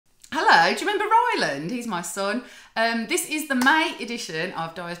Hello, do you remember Ryland? He's my son. This is the May edition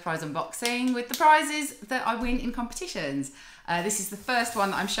of Di's Prize Unboxing with the prizes that I win in competitions. This is the first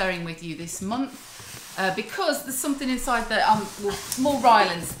one that I'm sharing with you this month because there's something inside that well, more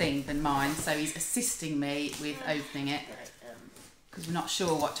Ryland's thing than mine, so he's assisting me with opening it because we're not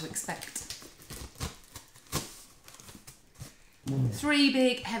sure what to expect. 3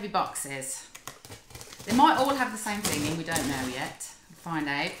 big heavy boxes. They might all have the same thing in, we don't know yet. We'll find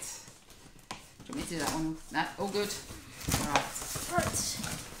out. Do you want me to do that one? No, all good? Right.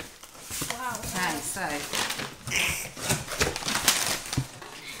 Wow. Okay, so.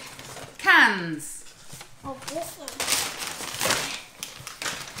 Cans. Oh, what?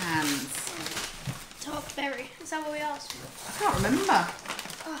 Cans. Dark berry. Is that what we asked for? I can't remember.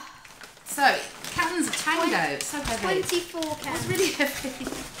 Oh. So, cans of Tango. It's so heavy. 24 cans. It's really heavy.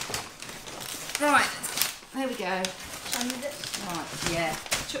 Right, there we go. Under this. Right, yeah.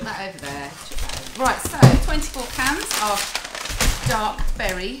 Chuck that over there. Chuck that over. Right, so 24 cans of dark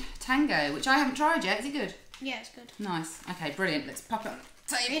berry Tango, which I haven't tried yet. Is it good? Yeah, it's good. Nice. Okay, brilliant. Let's pop it.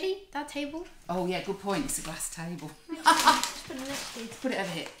 Ready? That table? Oh yeah, good point. It's a glass table. Just put it next to you. Put it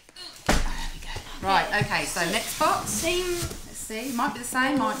over here. There we go. Right, okay, so next box. Same. Let's see. Might be the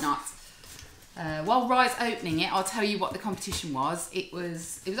same, might not. While Rye's opening it, I'll tell you what the competition was. It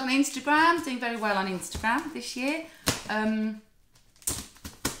was on Instagram, doing very well on Instagram this year.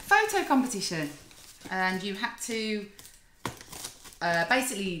 Photo competition, and you had to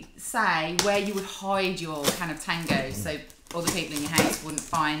basically say where you would hide your can of Tango so other people in your house wouldn't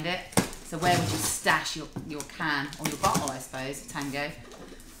find it. So where would you stash your can, or your bottle I suppose, of Tango.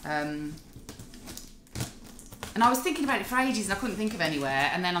 And I was thinking about it for ages and I couldn't think of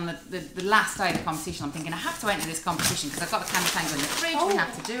anywhere, and then on the last day of the competition I'm thinking I have to enter this competition because I've got the can of Tango in the fridge, we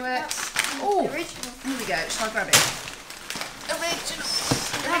have to do it. Oh, original. Here we go, shall I grab it?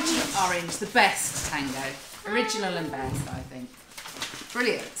 Original orange, the best Tango. Original and best, I think.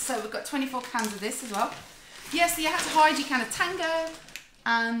 Brilliant. So we've got 24 cans of this as well. Yes, so you had to hide your can of Tango,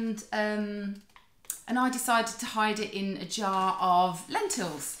 and I decided to hide it in a jar of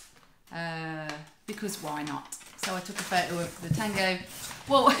lentils because why not? So I took a photo of the Tango.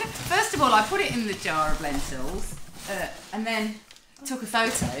 Well, first of all, I put it in the jar of lentils and then took a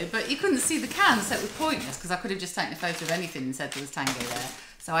photo, but you couldn't see the can, so it was pointless because I could have just taken a photo of anything and said there was Tango there.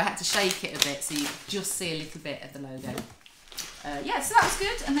 So I had to shake it a bit so you could just see a little bit of the logo. Yeah, so that was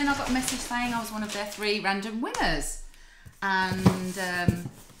good. And then I got a message saying I was one of their 3 random winners. And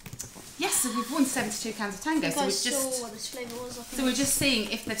yes, so we've won 72 cans of Tango. So we're just seeing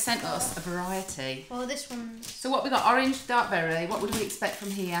if they've sent us a variety. Well, this one's... So what we got? Orange, dark berry. What would we expect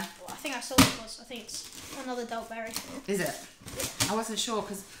from here? Well, I think I saw what it was. I think it's another dark berry. Is it? I wasn't sure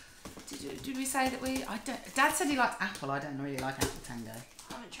because did we say that we? Dad said he liked apple. I don't really like apple Tango.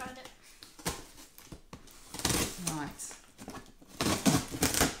 I haven't tried it. Right.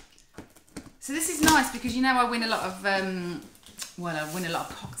 So this is nice because you know I win a lot of I win a lot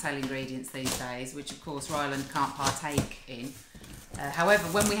of cocktail ingredients these days, which of course Ryland can't partake in. However,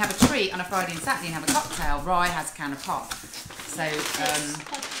 when we have a treat on a Friday and Saturday and have a cocktail, Rye has a can of pop. So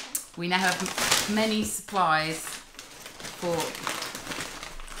we now have many supplies for.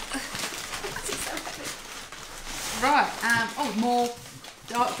 Right. Oh, more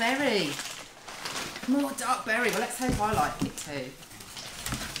dark berry. More dark berry. Well, let's hope I like it too.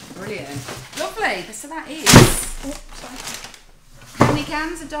 Brilliant. Lovely. So that is... Oh, sorry. How many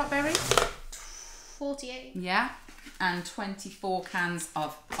cans of dark berry? 48. Yeah. And 24 cans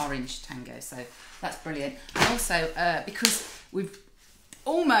of orange Tango. So that's brilliant. And also, because we've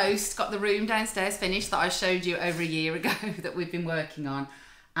almost got the room downstairs finished that I showed you over a year ago that we've been working on,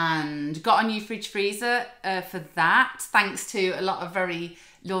 and got a new fridge freezer for that, thanks to a lot of very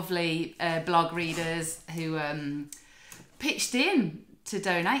lovely blog readers who pitched in to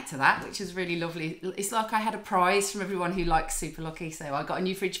donate to that, which is really lovely. It's like I had a prize from everyone who likes Super Lucky, so I got a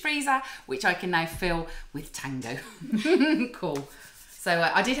new fridge freezer which I can now fill with Tango. Cool. So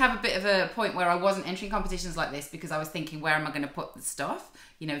I did have a bit of a point where I wasn't entering competitions like this because I was thinking, where am I going to put the stuff?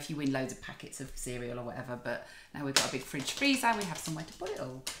 You know, if you win loads of packets of cereal or whatever, but now we've got a big fridge freezer, we have somewhere to put it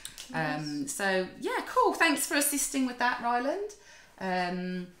all. Nice. So yeah, cool. Thanks for assisting with that, Ryland.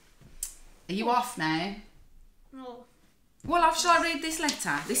 Are you off now? No. Well, shall I read this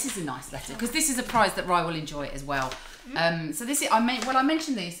letter? This is a nice letter because this is a prize that Rye will enjoy as well. So this is, I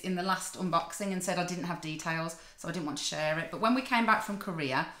mentioned this in the last unboxing and said I didn't have details, so I didn't want to share it. But when we came back from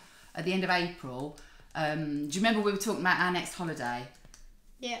Korea at the end of April, do you remember we were talking about our next holiday?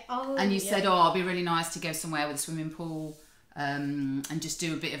 Yeah. Oh. And you said, oh, it'd be really nice to go somewhere with a swimming pool and just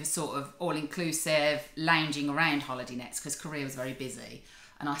do a bit of a sort of all-inclusive lounging around holiday next because Korea was very busy.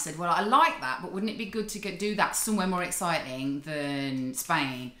 And I said, well, I like that, but wouldn't it be good to do that somewhere more exciting than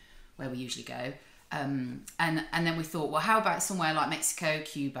Spain, where we usually go? And then we thought, well, how about somewhere like Mexico,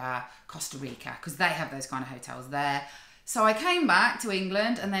 Cuba, Costa Rica, because they have those kind of hotels there. So I came back to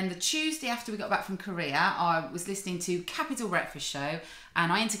England, and then the Tuesday after we got back from Korea, I was listening to Capital Breakfast Show,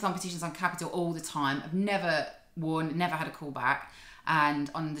 and I enter competitions on Capital all the time. I've never won, never had a call back. And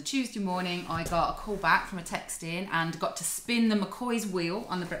on the Tuesday morning, I got a call back from a text in and got to spin the McCoy's wheel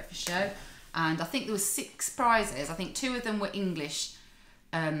on the breakfast show. And I think there was 6 prizes. I think 2 of them were English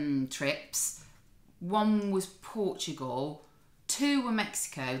trips. 1 was Portugal. 2 were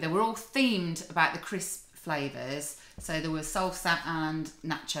Mexico. They were all themed about the crisp flavours. So there was salsa and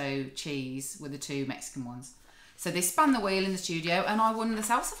nacho cheese were the 2 Mexican ones. So they spun the wheel in the studio, and I won the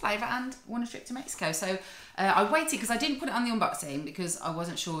salsa flavour and won a trip to Mexico. So I waited, because I didn't put it on the unboxing because I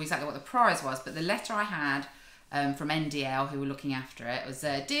wasn't sure exactly what the prize was. But the letter I had from NDL, who were looking after it, was,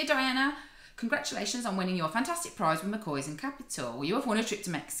 Dear Diana, congratulations on winning your fantastic prize with McCoy's and Capital. You have won a trip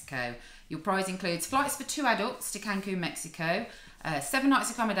to Mexico. Your prize includes flights for 2 adults to Cancun, Mexico, 7 nights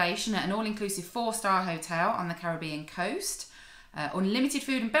accommodation at an all-inclusive 4-star hotel on the Caribbean coast, unlimited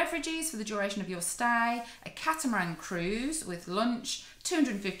food and beverages for the duration of your stay, a catamaran cruise with lunch,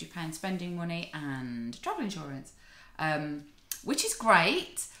 £250 spending money, and travel insurance, which is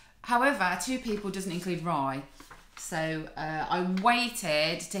great. However, 2 people doesn't include Rye. So I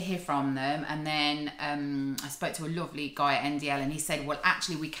waited to hear from them, and then I spoke to a lovely guy at NDL, and he said, well,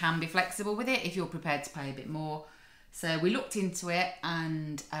 actually, we can be flexible with it if you're prepared to pay a bit more. So we looked into it,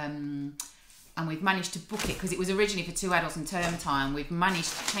 and we've managed to book it, because it was originally for 2 adults and term time. We've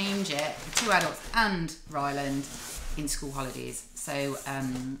managed to change it for 2 adults and Ryland in school holidays. So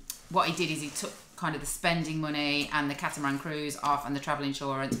what he did is he took kind of the spending money and the catamaran cruise off and the travel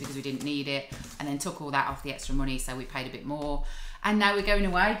insurance, because we didn't need it, and then took all that off the extra money, so we paid a bit more. And now we're going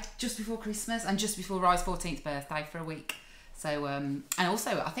away just before Christmas and just before Rye's 14th birthday for a week. So, and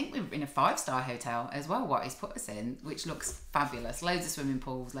also I think we're in a 5-star hotel as well, what he's put us in, which looks fabulous. Loads of swimming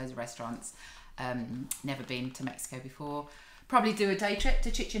pools, loads of restaurants. Never been to Mexico before. Probably do a day trip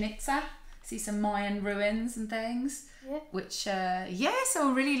to Chichen Itza, see some Mayan ruins and things. Yeah. Which, so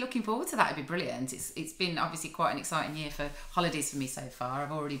I'm really looking forward to that. It'd be brilliant. It's been obviously quite an exciting year for holidays for me so far.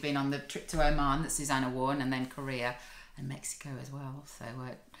 I've already been on the trip to Oman that Susanna won, and then Korea and Mexico as well. So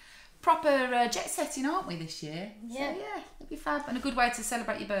proper jet setting, aren't we, this year? Yeah. So yeah, it'd be fab, and a good way to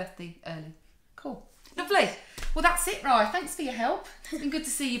celebrate your birthday early. Cool. Lovely. Well, that's it, Rye. Thanks for your help. It's been good to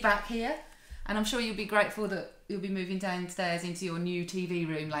see you back here. And I'm sure you'll be grateful that you'll be moving downstairs into your new TV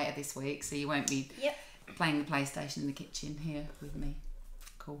room later this week, so you won't be playing the PlayStation in the kitchen here with me.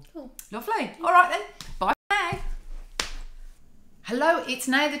 Cool. Lovely. All right then. Bye for now. Hello, it's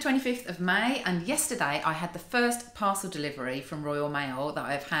now the 25th of May, and yesterday I had the first parcel delivery from Royal Mail that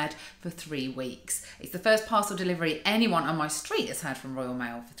I've had for 3 weeks. It's the first parcel delivery anyone on my street has had from Royal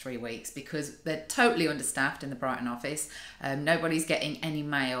Mail for 3 weeks, because they're totally understaffed in the Brighton office. Nobody's getting any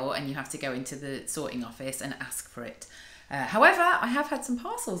mail, and you have to go into the sorting office and ask for it. However, I have had some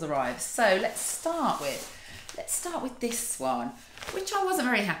parcels arrive, so let's start with this one, which I wasn't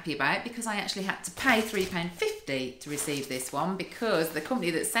very happy about, because I actually had to pay £3.50 to receive this one, because the company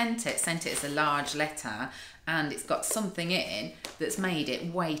that sent it as a large letter, and it's got something in that's made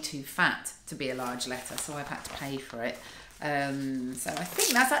it way too fat to be a large letter, so I've had to pay for it. So I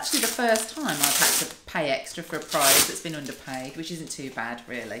think that's actually the first time I've had to pay extra for a prize that's been underpaid, which isn't too bad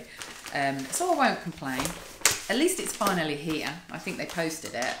really. So I won't complain. At least it's finally here. I think they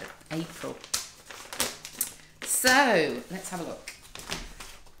posted it April. So let's have a look.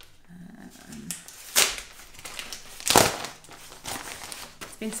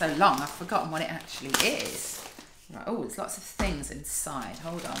 It's been so long, I've forgotten what it actually is. Right. Oh, there's lots of things inside.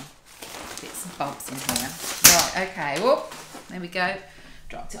 Hold on. Bits and bobs in here. Right, okay. Whoop. There we go.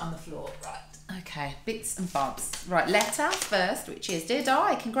 Dropped it on the floor. Right. Okay, bits and bobs. Right, letter first, which is, Dear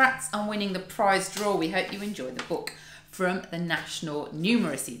Di, congrats on winning the prize draw. We hope you enjoy the book, from the National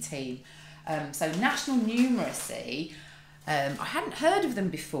Numeracy team. So National Numeracy, I hadn't heard of them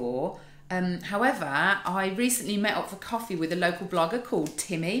before. However, I recently met up for coffee with a local blogger called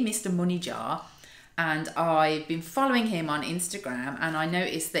Timmy, Mr. Money Jar, and I've been following him on Instagram, and I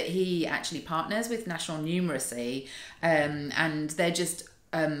noticed that he actually partners with National Numeracy, and they're just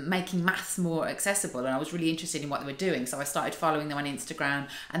making maths more accessible, and I was really interested in what they were doing, so I started following them on Instagram,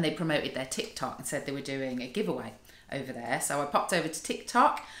 and they promoted their TikTok and said they were doing a giveaway over there. So I popped over to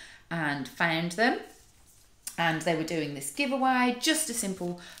TikTok and found them, and they were doing this giveaway, just a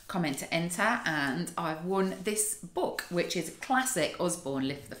simple comment to enter, and I've won this book, which is a classic Usborne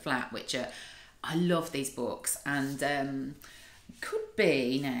Lift the Flat, which I love these books, and Could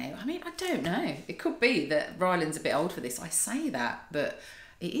be now. I mean, I don't know. It could be that Ryland's a bit old for this. I say that, but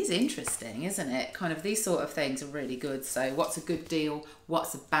it is interesting, isn't it? Kind of these sort of things are really good. So what's a good deal?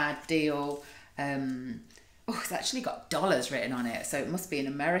 What's a bad deal? Oh, it's actually got dollars written on it. So it must be an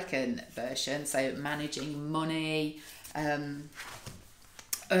American version. So managing money,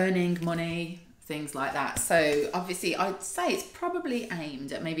 earning money, things like that. So obviously I'd say it's probably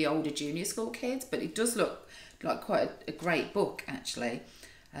aimed at maybe older junior school kids, but it does look like quite a great book actually.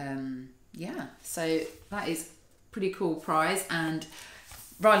 Yeah, so that is pretty cool prize, and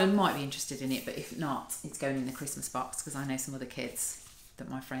Ryland might be interested in it, but if not, it's going in the Christmas box because I know some other kids that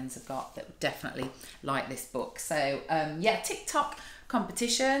my friends have got that would definitely like this book. So yeah, TikTok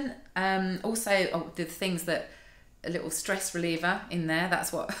competition. Also, the things that a little stress reliever in there.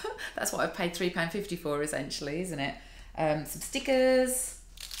 That's what I've paid £3.50 for essentially, isn't it? Some stickers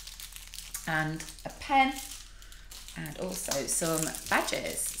and a pen, and also some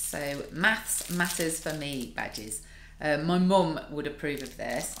badges. So Maths Matters for Me badges. My mum would approve of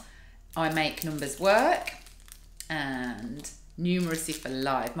this. I make numbers work and numeracy for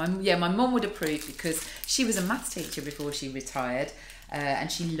life. My mum would approve because she was a maths teacher before she retired,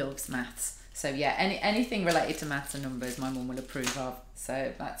 and she loves maths. So yeah, anything related to maths and numbers, my mum will approve of.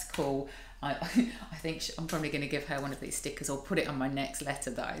 So that's cool. I think I'm probably going to give her one of these stickers or put it on my next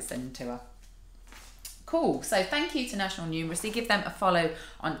letter that I send to her. Cool. So thank you to National Numeracy. Give them a follow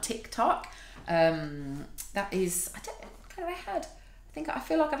on TikTok. That is, I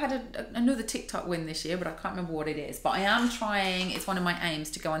feel like I've had another TikTok win this year, but I can't remember what it is. But I am trying, it's one of my aims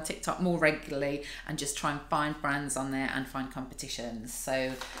to go on TikTok more regularly and just try and find brands on there and find competitions.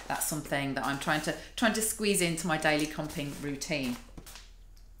 So that's something that I'm trying to squeeze into my daily comping routine.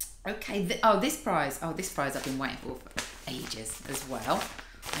 Okay, this prize I've been waiting for ages as well.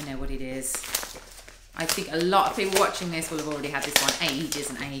 I know what it is. I think a lot of people watching this will have already had this one ages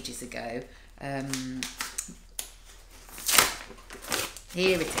and ages ago.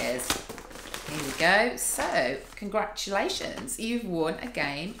 Here it is. Here we go. So, congratulations. You've won a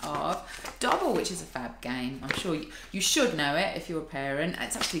game of Dobble, which is a fab game. I'm sure you should know it if you're a parent.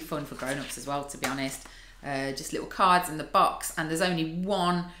 It's actually fun for grown-ups as well, to be honest. Just little cards in the box, and there's only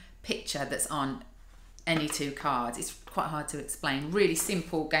one picture that's on any two cards. It's quite hard to explain. Really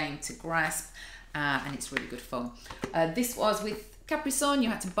simple game to grasp, and it's really good fun. This was with Capri Sun. You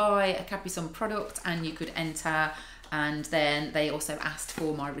had to buy a Capri Sun product and you could enter, and then they also asked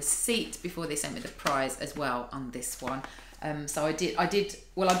for my receipt before they sent me the prize as well on this one. So I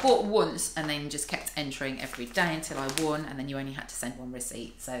bought once and then just kept entering every day until I won, and then you only had to send one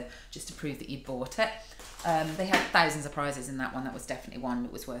receipt, so just to prove that you bought it. They had thousands of prizes in that one. That was definitely one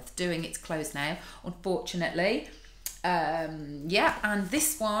that was worth doing. It's closed now, unfortunately. Yeah, and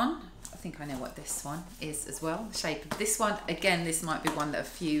this one, I think I know what this one is as well. The shape of this one, again, this might be one that a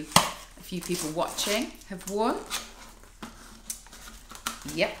few people watching have won.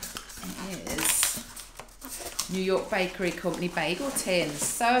 Yep, it is New York Bakery Company bagel tins.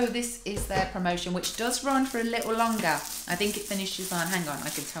 So this is their promotion, which does run for a little longer. I think it finishes on, hang on, I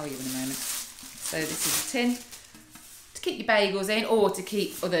can tell you in a moment. So this is a tin to keep your bagels in, or to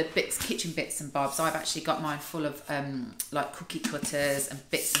keep other bits, kitchen bits and bobs. I've actually got mine full of like cookie cutters and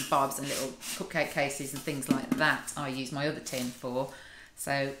bits and bobs and little cupcake cases and things like that. I use my other tin for.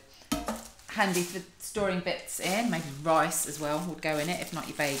 So handy for storing bits in, maybe rice as well would go in it, if not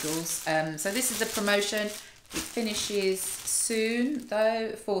your bagels. So this is a promotion. It finishes soon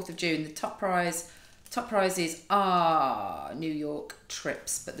though, 4th of June. The top prizes are New York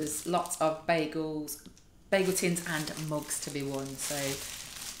trips, but there's lots of bagel tins and mugs to be won. So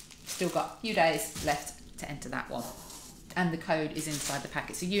still got a few days left to enter that one. And the code is inside the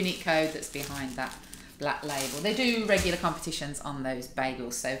packet. It's a unique code that's behind that black label. They do regular competitions on those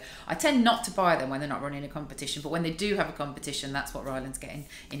bagels, so I tend not to buy them when they're not running a competition, but when they do have a competition, that's what Ryland's getting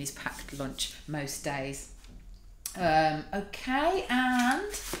in his packed lunch most days. Okay,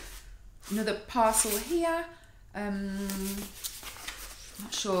 and another parcel here.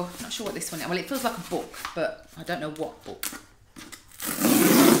 Not sure what this one is. Well, it feels like a book, but I don't know what book.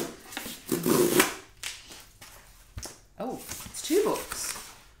 Oh, it's two books.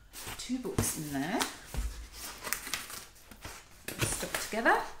 Two books in there. Stuck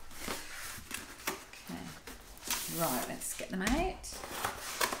together. Okay. Right, let's get them out.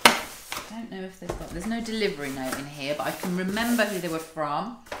 I don't know if there's no delivery note in here, but I can remember who they were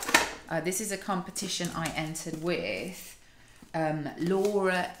from. This is a competition I entered with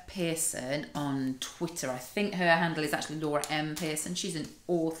Laura Pearson on Twitter. I think her handle is actually Laura M. Pearson. She's an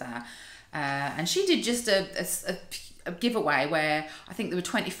author. And she did just a a giveaway where I think there were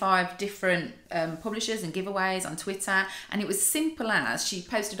 25 different publishers and giveaways on Twitter, and it was simple as she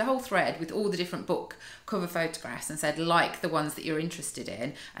posted a whole thread with all the different book cover photographs and said like the ones that you're interested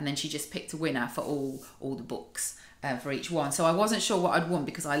in, and then she just picked a winner for all the books for each one. So I wasn't sure what I'd won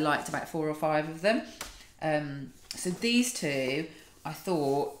because I liked about 4 or 5 of them. So these two I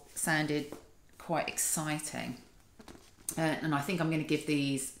thought sounded quite exciting. And I think I'm going to give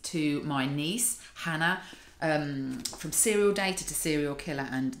these to my niece, Hannah, from Serial Data to Serial Killer,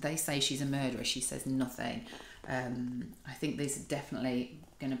 and they say she's a murderer. She says nothing. I think these are definitely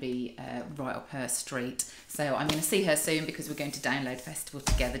going to be right up her street. So I'm going to see her soon because we're going to Download Festival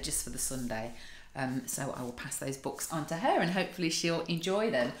together just for the Sunday. So I will pass those books on to her and hopefully she'll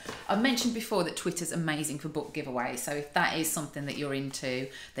enjoy them. I've mentioned before that Twitter's amazing for book giveaways. So if that is something that you're into,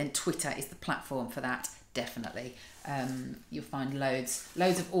 then Twitter is the platform for that, definitely. You'll find loads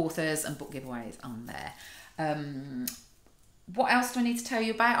of authors and book giveaways on there. What else do I need to tell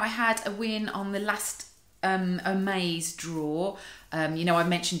you about? I had a win on the last Amaze draw. You know, I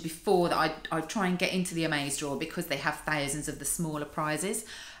mentioned before that I'd try and get into the Amaze draw because they have thousands of the smaller prizes.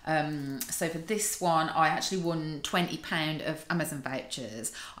 So for this one, I actually won £20 of Amazon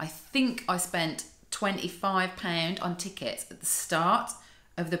vouchers. I think I spent £25 on tickets at the start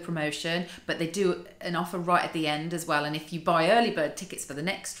of the promotion, but they do an offer right at the end as well, and if you buy early bird tickets for the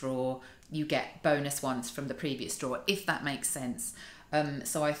next draw, you get bonus ones from the previous draw, if that makes sense.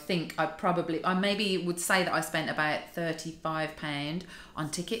 So I think I maybe would say that I spent about £35 on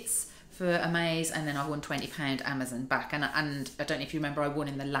tickets for Amaze, and then I won £20 Amazon back, and I don't know if you remember, I won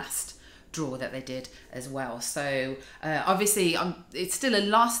in the last draw that they did as well. So obviously it's still a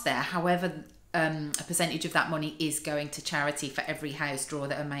loss there. However, a percentage of that money is going to charity for every house draw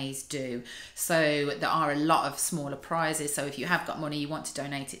that Amaze do. So there are a lot of smaller prizes. So if you have got money, you want to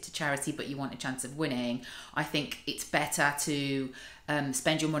donate it to charity, but you want a chance of winning, I think it's better to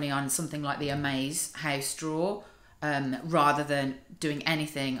spend your money on something like the Amaze house draw, rather than doing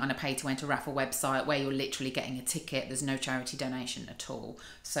anything on a pay-to-enter raffle website where you're literally getting a ticket. There's no charity donation at all.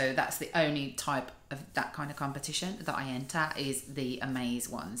 So that's the only type of that kind of competition that I enter, is the Amaze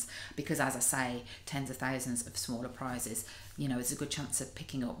ones, because as I say, tens of thousands of smaller prizes, you know, it's a good chance of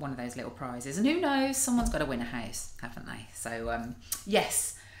picking up one of those little prizes, and who knows, someone's got to win a house, haven't they? So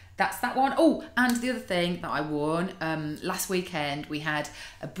yes, that's that one. Oh, and the other thing that I won, last weekend we had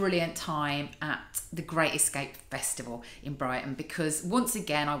a brilliant time at the Great Escape Festival in Brighton, because once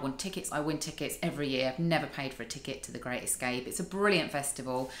again I won tickets. I win tickets every year. I've never paid for a ticket to the Great Escape. It's a brilliant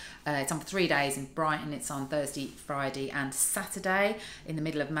festival. It's on for 3 days in Brighton. It's on Thursday, Friday and Saturday in the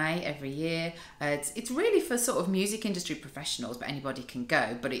middle of May every year. It's really for sort of music industry professionals, but anybody can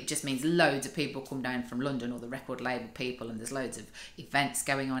go, but it just means loads of people come down from London, all the record label people, and there's loads of events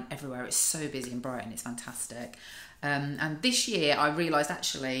going on everywhere. It's so busy in Brighton, it's fantastic. And this year I realised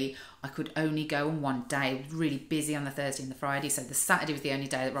actually I could only go on one day. It was really busy on the Thursday and the Friday, so the Saturday was the only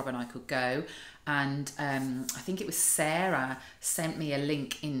day that Rob and I could go. And I think it was Sarah sent me a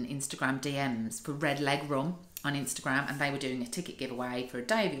link in Instagram DMs for Red Leg Rum on Instagram, and they were doing a ticket giveaway for a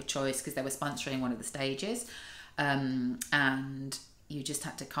day of your choice because they were sponsoring one of the stages. And you just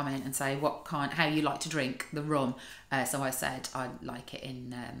had to comment and say how you like to drink the rum. So I said I like it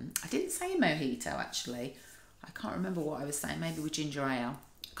in, I didn't say mojito actually. I can't remember what I was saying, maybe with ginger ale.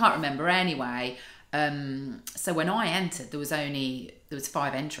 I can't remember anyway. So when I entered, there was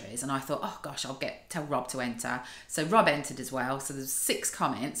 5 entries, and I thought, oh gosh, I'll tell Rob to enter. So Rob entered as well. So there's 6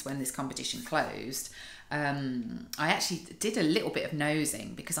 comments when this competition closed. I actually did a little bit of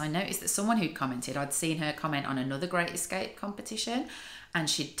nosing because I noticed that someone who'd commented, I'd seen her comment on another Great Escape competition, and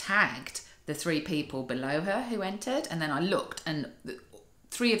she'd tagged the 3 people below her who entered. And then I looked, and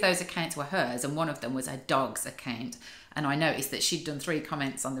 3 of those accounts were hers, and one of them was a dog's account. And I noticed that she'd done 3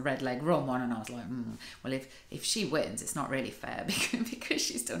 comments on the Red Leg Rum one, and I was like, well, if she wins, it's not really fair because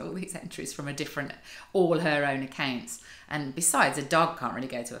she's done all these entries from all her own accounts. And besides, a dog can't really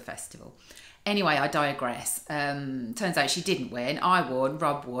go to a festival. Anyway, I digress. Turns out she didn't win. I won,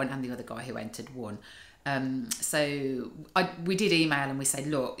 Rob won, and the other guy who entered won. So we did email and we said,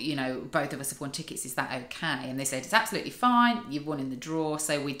 look, you know, both of us have won tickets, is that okay? And they said, it's absolutely fine, you've won in the draw.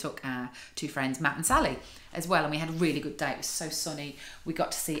 So we took our 2 friends, Matt and Sally, as well, and we had a really good day. It was so sunny. We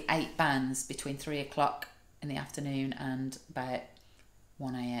got to see 8 bands between 3 o'clock in the afternoon and about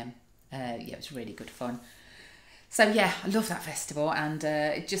 1 a.m. Yeah, it was really good fun. So yeah, I love that festival, and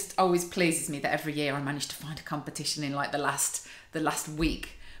it just always pleases me that every year I manage to find a competition in like the last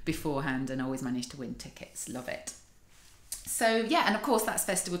week beforehand, and always manage to win tickets. Love it. So yeah, and of course that's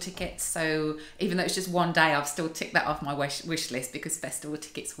festival tickets. So even though it's just one day, I've still ticked that off my wish list because festival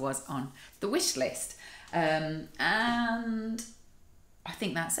tickets was on the wish list. And I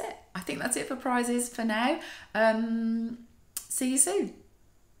think that's it. I think that's it for prizes for now. See you soon.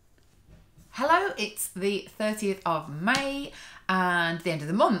 Hello, it's the 30th of May and the end of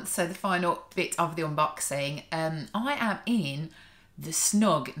the month, so the final bit of the unboxing. I am in the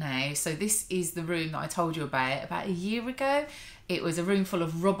Snug now. So this is the room that I told you about a year ago. It was a room full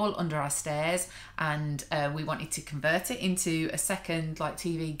of rubble under our stairs, and we wanted to convert it into a second like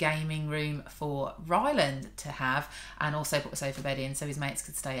TV gaming room for Ryland to have, and also put a sofa bed in so his mates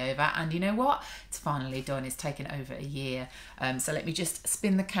could stay over. And you know what? It's finally done. It's taken over a year. So let me just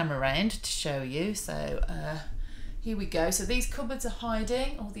spin the camera around to show you. So here we go. So these cupboards are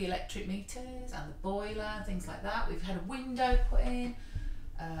hiding all the electric meters and the boiler and things like that. We've had a window put in.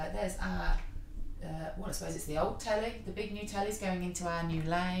 There's our well, I suppose it's the old telly. The big new telly's going into our new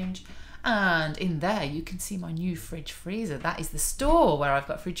lounge. And in there you can see my new fridge freezer. That is the store where I've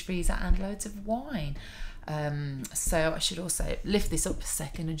got fridge freezer and loads of wine. So I should also lift this up a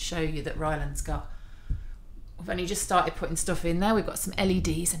second and show you that Ryland's got, we've only just started putting stuff in there. We've got some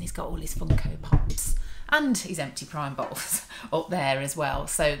LEDs and he's got all his Funko Pops and his empty prime bottles up there as well.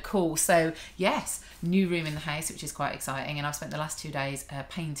 So cool. So yes, new room in the house, which is quite exciting. And I've spent the last 2 days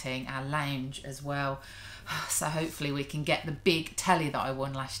painting our lounge as well. So hopefully we can get the big telly that I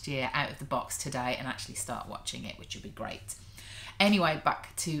won last year out of the box today and actually start watching it, which would be great. Anyway,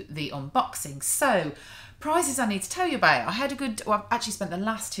 back to the unboxing. So prizes I need to tell you about. I had a good, well, I've actually spent the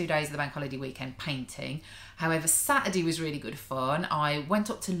last 2 days of the bank holiday weekend painting. However, Saturday was really good fun. I went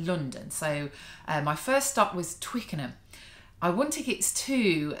up to London. So my first stop was Twickenham. I won tickets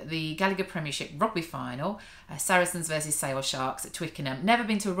to the Gallagher Premiership rugby final, Saracens versus Sale Sharks at Twickenham. Never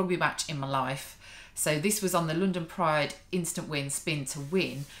been to a rugby match in my life. So this was on the London Pride Instant Win Spin to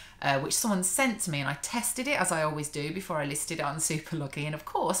Win, which someone sent to me, and I tested it as I always do before I listed it on Super Lucky. And of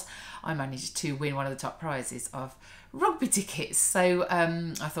course, I managed to win one of the top prizes of rugby tickets. So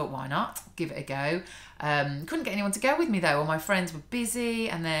I thought, why not? Give it a go. Couldn't get anyone to go with me though. All my friends were busy,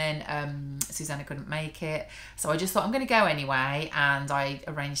 and then Susanna couldn't make it. So I just thought I'm going to go anyway, and I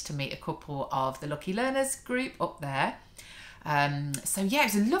arranged to meet a couple of the Lucky Learners group up there. So yeah,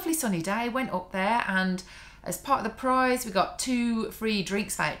 it was a lovely sunny day. Went up there, and as part of the prize we got 2 free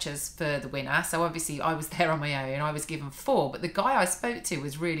drinks vouchers for the winner. So obviously I was there on my own. I was given 4, but the guy I spoke to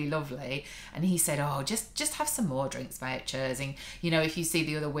was really lovely, and he said, oh, just have some more drinks vouchers, and you know, if you see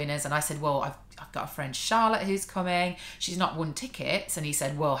the other winners. And I said, well, I've got a friend Charlotte who's coming, she's not won tickets. And he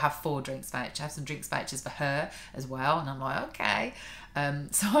said, well, have 4 drinks vouchers, have some drinks vouchers for her as well. And I'm like, okay.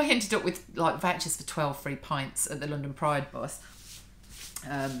 So I ended up with like vouchers for 12 free pints at the London Pride bus.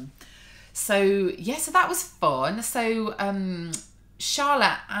 So yeah, so that was fun. So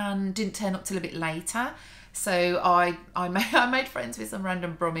Charlotte didn't turn up till a bit later. So I made friends with some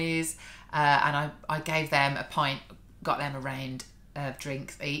random Brummies, and I gave them a pint, got them a round of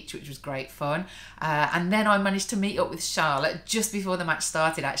drinks each, which was great fun. And then I managed to meet up with Charlotte just before the match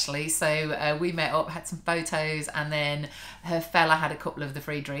started, actually. So we met up, had some photos, and then her fella had a couple of the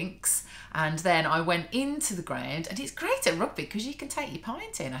free drinks. And then I went into the ground, and it's great at rugby because you can take your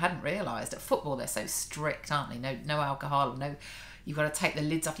pint in. I hadn't realised. At football they're so strict, aren't they? No alcohol, no, you've got to take the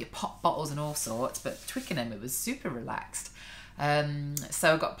lids off your pop bottles and all sorts. But Twickenham, it was super relaxed.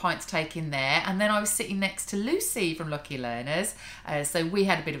 So I got a pint to take in there, and then I was sitting next to Lucy from Lucky Learners. So we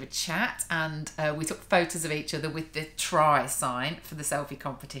had a bit of a chat, and we took photos of each other with the try sign for the selfie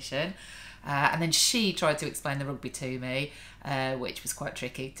competition. And then she tried to explain the rugby to me, which was quite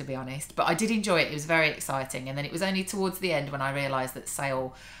tricky, to be honest. But I did enjoy it. It was very exciting. And then it was only towards the end when I realised that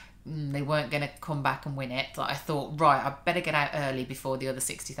Sale, they weren't going to come back and win it. Like, I thought, right, I better get out early before the other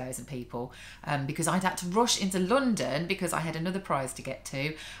 60,000 people, because I'd had to rush into London because I had another prize to get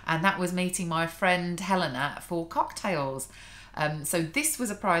to, and that was meeting my friend Helena for cocktails. So this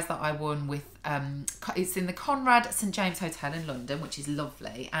was a prize that I won with, it's in the Conrad St James Hotel in London, which is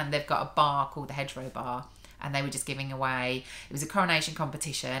lovely, and they've got a bar called the Hedgerow Bar, and they were just giving away, it was a coronation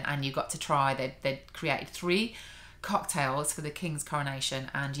competition, and you got to try, they'd created 3 cocktails for the King's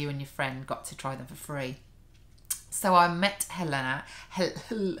coronation, and you and your friend got to try them for free. So I met Helena.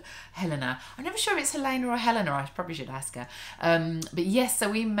 Helena. I'm never sure if it's Helena or Helena. I probably should ask her. But yes,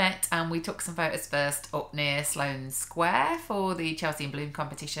 so we met and we took some photos first up near Sloane Square for the Chelsea and Bloom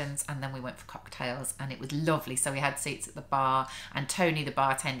competitions, and then we went for cocktails, and it was lovely. So we had seats at the bar, and Tony, the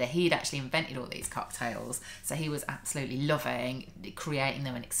bartender, he'd actually invented all these cocktails. So he was absolutely loving creating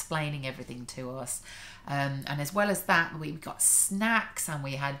them and explaining everything to us. And as well as that, we got snacks, and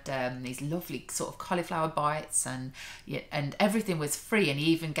we had these lovely sort of cauliflower bites and and everything was free, and he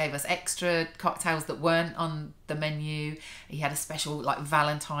even gave us extra cocktails that weren't on the menu. He had a special like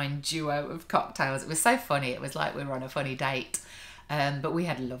Valentine duo of cocktails. It was so funny. It was like we were on a funny date. But we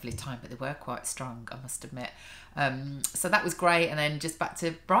had a lovely time, but they were quite strong, I must admit. So that was great. And then just back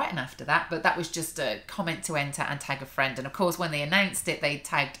to Brighton after that. But that was just a comment to enter and tag a friend. And of course, when they announced it, they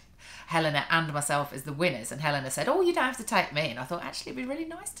tagged Helena and myself as the winners. And Helena said, oh, you don't have to take me. And I thought, actually, it'd be really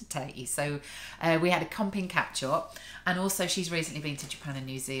nice to take you. So we had a comping catch up. And also, she's recently been to Japan and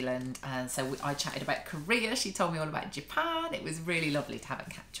New Zealand. And so I chatted about Korea. She told me all about Japan. It was really lovely to have a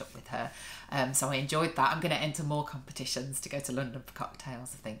catch up with her. So I enjoyed that. I'm going to enter more competitions to go to London for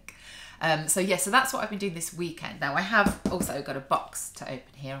cocktails, I think. So that's what I've been doing this weekend. Now, I have also got a box to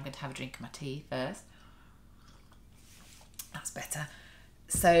open here. I'm going to have a drink of my tea first. That's better.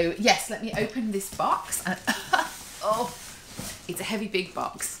 So, yes, let me open this box. And oh, it's a heavy, big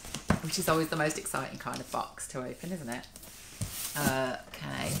box, which is always the most exciting kind of box to open, isn't it?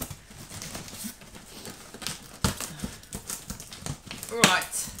 Okay. Right.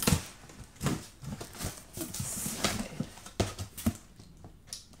 So.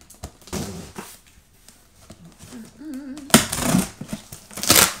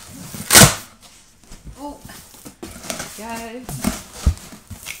 Oh, there we go.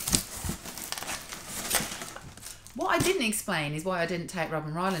 What I didn't explain is why I didn't take Rob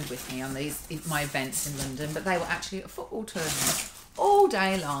and Ryland with me on my events in London, but they were actually at a football tournament all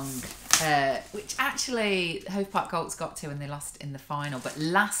day long, which actually Hove Park Colts got to and they lost in the final. But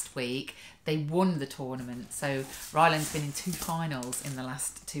last week they won the tournament, so Ryland's been in 2 finals in the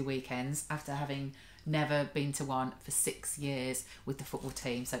last 2 weekends after having never been to one for 6 years with the football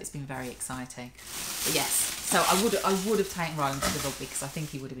team. So it's been very exciting. But yes, so I would have taken Ryland to the rugby because I think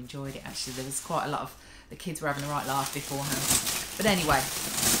he would have enjoyed it. Actually, there was quite a lot of the kids were having a right laugh beforehand. But anyway,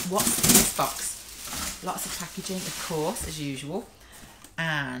 what's in this box? Lots of packaging, of course, as usual.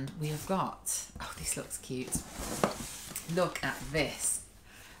 And we have got, oh, this looks cute. Look at this.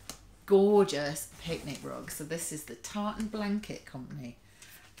 Gorgeous picnic rug. So this is the Tartan Blanket Company.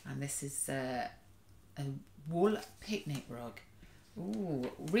 And this is a wool picnic rug.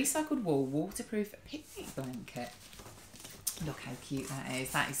 Ooh, recycled wool, waterproof picnic blanket. Look how cute that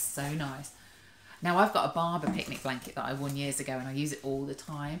is. That is so nice. Now, I've got a Barber picnic blanket that I won years ago and I use it all the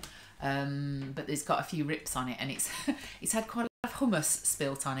time, but there's got a few rips on it and it's had quite a lot of hummus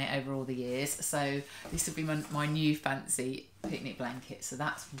spilt on it over all the years, so this will be my new fancy picnic blanket, so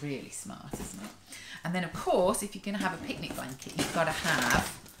that's really smart, isn't it? And then, of course, if you're going to have a picnic blanket, you've got to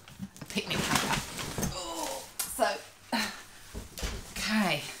have a picnic hamper. Oh, so,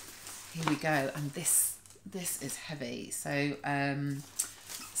 okay, here we go, and this is heavy, so, let's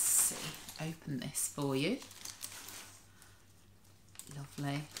see. Open this for you.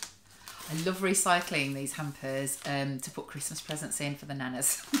 Lovely. I love recycling these hampers to put Christmas presents in for the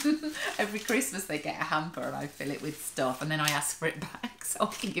nanas. Every Christmas they get a hamper and I fill it with stuff and then I ask for it back so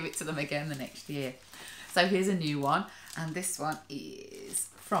I can give it to them again the next year. So here's a new one, and this one is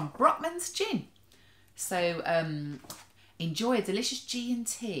from Brockman's Gin. So enjoy a delicious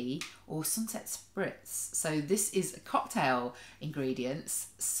G&T or Sunset Spritz. So this is cocktail ingredients.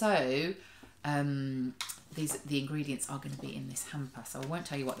 So the ingredients are going to be in this hamper. So I won't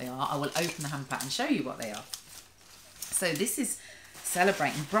tell you what they are. I will open the hamper and show you what they are. So this is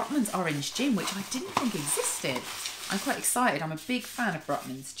celebrating Brockman's Orange Gin, which I didn't think existed. I'm quite excited. I'm a big fan of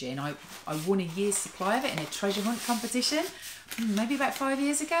Brockman's Gin. I won a year's supply of it in a treasure hunt competition, maybe about 5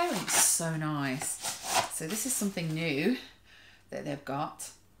 years ago, and it's so nice. So this is something new that they've got.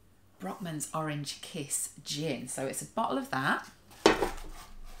 Brockman's Orange Kiss Gin. So it's a bottle of that.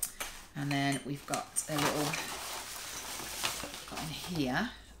 And then we've got a little, got in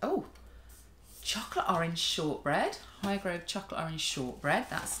here, oh, chocolate orange shortbread, Highgrove chocolate orange shortbread,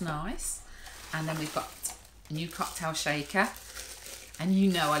 that's nice. And then we've got a new cocktail shaker, and you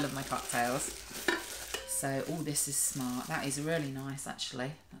know I love my cocktails. So, oh, this is smart. That is really nice,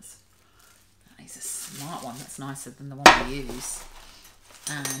 actually. That is a smart one. That's nicer than the one we use.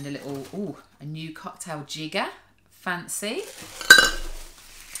 And a little, oh, a new cocktail jigger, fancy.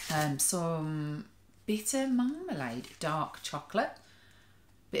 Some bitter marmalade, dark chocolate.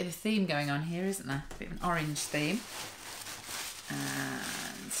 Bit of a theme going on here, isn't there? Bit of an orange theme.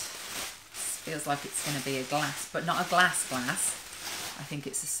 And feels like it's going to be a glass, but not a glass. I think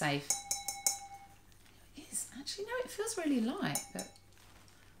it's a safe. It is actually, no, it feels really light, but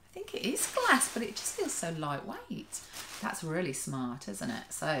I think it is glass, but it just feels so lightweight. That's really smart, isn't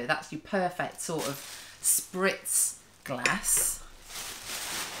it? So that's your perfect sort of spritz glass.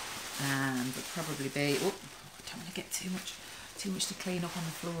 And it'll probably be, oh, I don't want to get too much to clean up on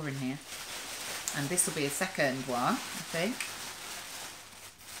the floor in here. And this will be a second one, I think.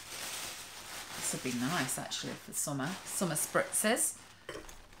 This will be nice actually for summer. Summer spritzes.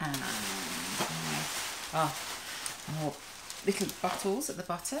 And more little bottles at the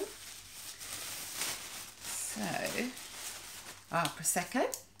bottom. So,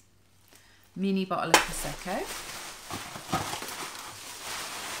 Prosecco. Mini bottle of Prosecco.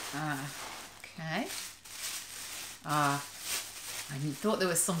 Okay. I thought there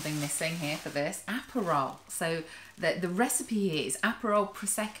was something missing here for this. Aperol. So the recipe here is Aperol,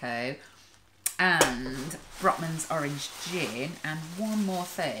 Prosecco and Brotman's orange gin. And one more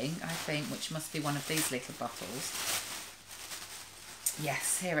thing, I think, which must be one of these little bottles.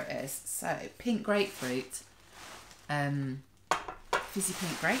 Yes, here it is. So, pink grapefruit. Fizzy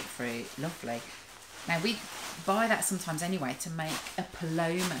pink grapefruit. Lovely. Now, we buy that sometimes anyway to make a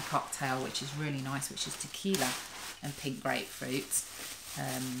Paloma cocktail, which is really nice, which is tequila and pink grapefruit.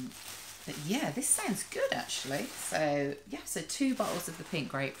 But yeah, this sounds good actually. So yeah, so 2 bottles of the pink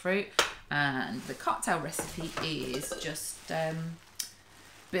grapefruit, and the cocktail recipe is just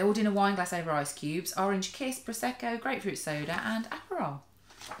build in a wine glass over ice cubes, orange kiss, Prosecco, grapefruit soda and Aperol.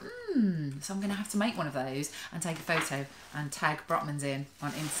 So I'm going to have to make one of those and take a photo and tag Brotman's in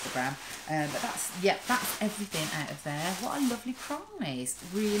on Instagram. But that's everything out of there. What a lovely prize.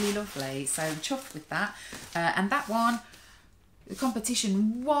 Really lovely. So I'm chuffed with that. And that one, the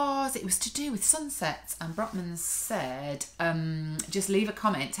competition was to do with sunsets. And Brotman said, just leave a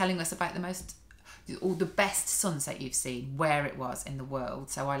comment telling us about the best sunset you've seen, where it was in the world.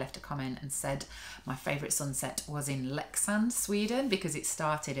 So I left a comment and said my favourite sunset was in Leksand, Sweden, because it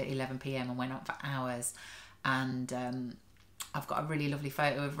started at 11 p.m. and went on for hours. And I've got a really lovely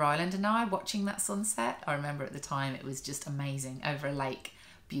photo of Ryland and I watching that sunset. I remember at the time it was just amazing, over a lake,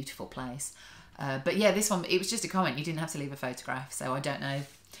 beautiful place. But yeah, this one, it was just a comment. You didn't have to leave a photograph, so I don't know.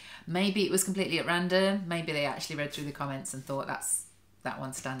 Maybe it was completely at random. Maybe they actually read through the comments and thought that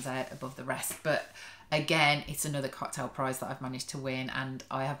one stands out above the rest. But again, it's another cocktail prize that I've managed to win. And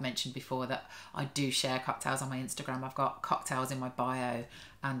I have mentioned before that I do share cocktails on my Instagram. I've got cocktails in my bio,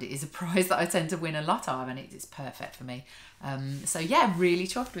 and it is a prize that I tend to win a lot of, and it's perfect for me. So yeah, really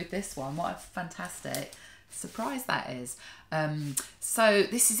chuffed with this one. What a fantastic surprise that is. So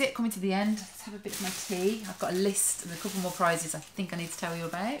this is it, coming to the end. Let's have a bit of my tea. I've got a list of a couple more prizes I think I need to tell you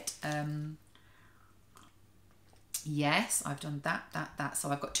about. Yes, I've done that.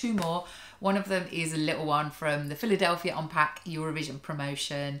 So I've got 2 more. One of them is a little one from the Philadelphia Unpack Eurovision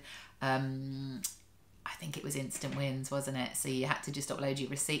promotion. I think it was instant wins, wasn't it? So you had to just upload your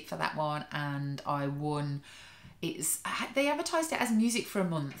receipt for that one, and I won. They advertised it as music for a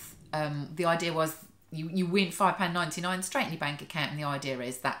month. The idea was you win £5.99 straight in your bank account, and the idea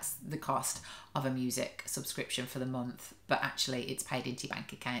is that's the cost of a music subscription for the month, but actually it's paid into your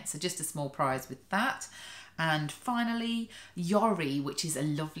bank account. So just a small prize with that. And finally, Yori, which is a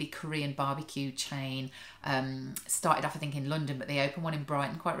lovely Korean barbecue chain. Started off, I think, in London, but they opened one in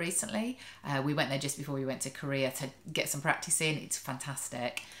Brighton quite recently. We went there just before we went to Korea to get some practice in. It's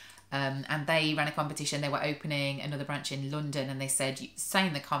fantastic. And they ran a competition. They were opening another branch in London, and they said, say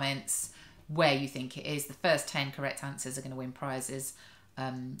in the comments where you think it is. The first 10 correct answers are going to win prizes.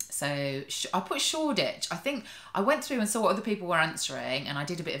 So I put Shoreditch. I think I went through and saw what other people were answering, and I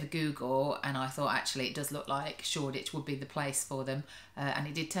did a bit of a Google, and I thought actually it does look like Shoreditch would be the place for them, and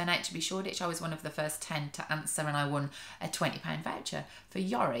it did turn out to be Shoreditch. I was one of the first 10 to answer, and I won a £20 voucher for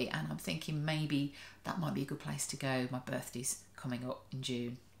Yori, and I'm thinking maybe that might be a good place to go. My birthday's coming up in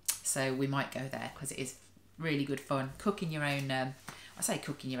June, so we might go there because it is really good fun cooking your own. I say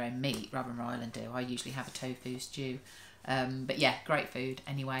cooking your own meat rather than Ryland do. I usually have a tofu stew. But yeah, great food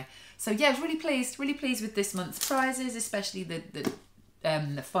anyway. So yeah, I was really pleased with this month's prizes, especially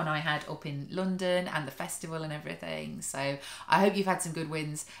the fun I had up in London and the festival and everything. So I hope you've had some good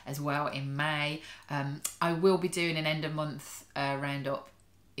wins as well in May. I will be doing an end of month roundup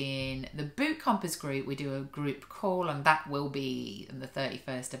in the Boot Compers group. We do a group call, and that will be on the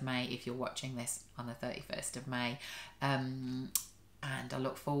 31st of May if you're watching this on the 31st of May. And I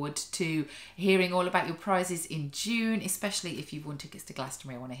look forward to hearing all about your prizes in June, especially if you've won tickets to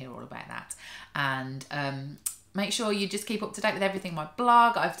Glastonbury. I want to hear all about that. And make sure you just keep up to date with everything on my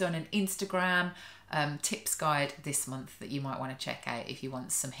blog. I've done an Instagram tips guide this month that you might want to check out if you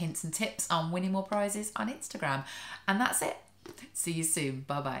want some hints and tips on winning more prizes on Instagram. And that's it. See you soon.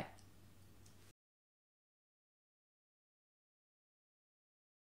 Bye-bye.